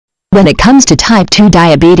When it comes to type 2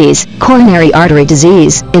 diabetes, coronary artery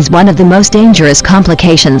disease is one of the most dangerous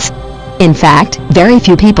complications. In fact, very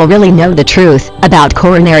few people really know the truth about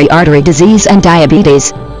coronary artery disease and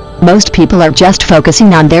diabetes. Most people are just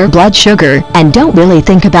focusing on their blood sugar and don't really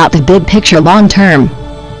think about the big picture long term.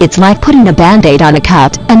 It's like putting a band-aid on a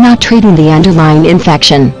cut and not treating the underlying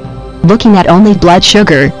infection. Looking at only blood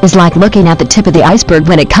sugar is like looking at the tip of the iceberg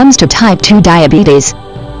when it comes to type 2 diabetes.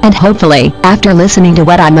 And hopefully, after listening to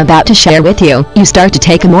what I'm about to share with you, you start to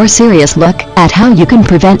take a more serious look at how you can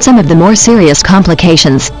prevent some of the more serious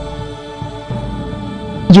complications.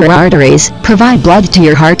 Your arteries provide blood to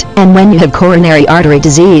your heart, and when you have coronary artery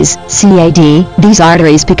disease, CAD, these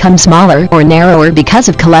arteries become smaller or narrower because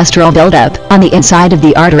of cholesterol buildup on the inside of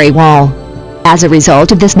the artery wall. As a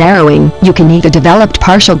result of this narrowing, you can either develop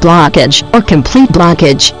partial blockage or complete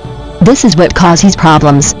blockage. This is what causes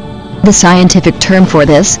problems. The scientific term for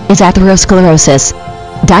this is atherosclerosis.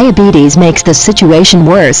 Diabetes makes this situation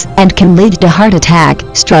worse and can lead to heart attack,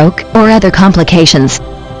 stroke, or other complications.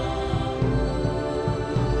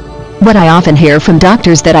 What I often hear from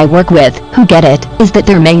doctors that I work with who get it is that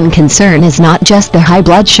their main concern is not just their high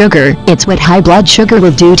blood sugar, it's what high blood sugar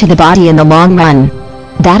will do to the body in the long run.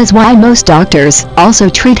 That is why most doctors also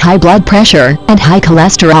treat high blood pressure and high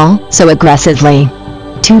cholesterol so aggressively.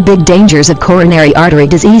 Two big dangers of coronary artery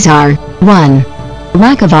disease are: 1.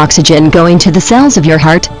 Lack of oxygen going to the cells of your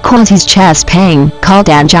heart causes chest pain, called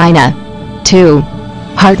angina. 2.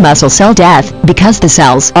 Heart muscle cell death, because the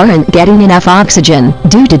cells aren't getting enough oxygen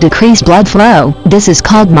due to decreased blood flow. This is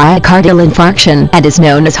called myocardial infarction and is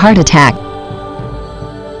known as heart attack.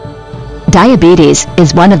 Diabetes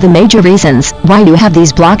is one of the major reasons why you have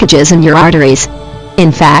these blockages in your arteries. In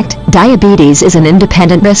fact, diabetes is an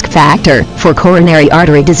independent risk factor for coronary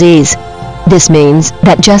artery disease. This means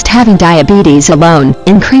that just having diabetes alone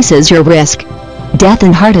increases your risk. Death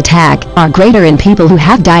and heart attack are greater in people who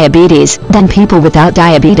have diabetes than people without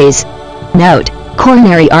diabetes. Note,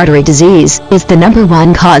 coronary artery disease is the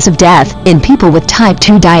 #1 cause of death in people with type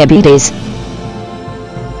 2 diabetes.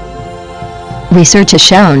 Research has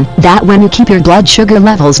shown that when you keep your blood sugar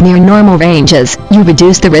levels near normal ranges, you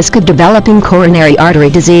reduce the risk of developing coronary artery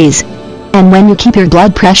disease. And when you keep your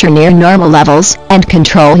blood pressure near normal levels and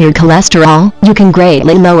control your cholesterol, you can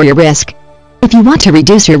greatly lower your risk. If you want to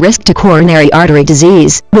reduce your risk to coronary artery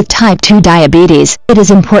disease with type 2 diabetes, it is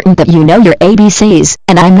important that you know your ABCs,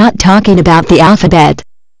 and I'm not talking about the alphabet.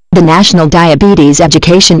 The National Diabetes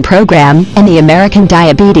Education Program and the American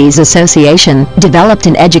Diabetes Association developed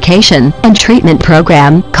an education and treatment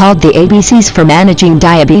program called the ABCs for Managing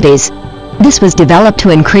Diabetes. This was developed to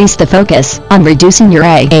increase the focus on reducing your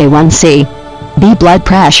A1C, B blood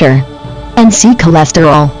pressure, and C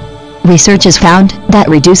cholesterol. Research has found that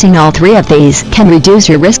reducing all three of these can reduce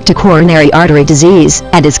your risk to coronary artery disease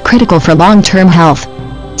and is critical for long-term health.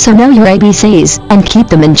 So know your ABCs and keep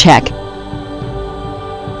them in check.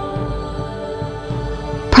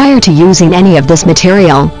 Prior to using any of this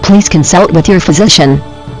material, please consult with your physician.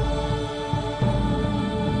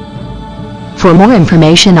 For more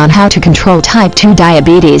information on how to control type 2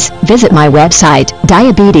 diabetes, visit my website,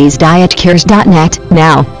 diabetesdietcures.net,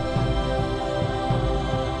 now.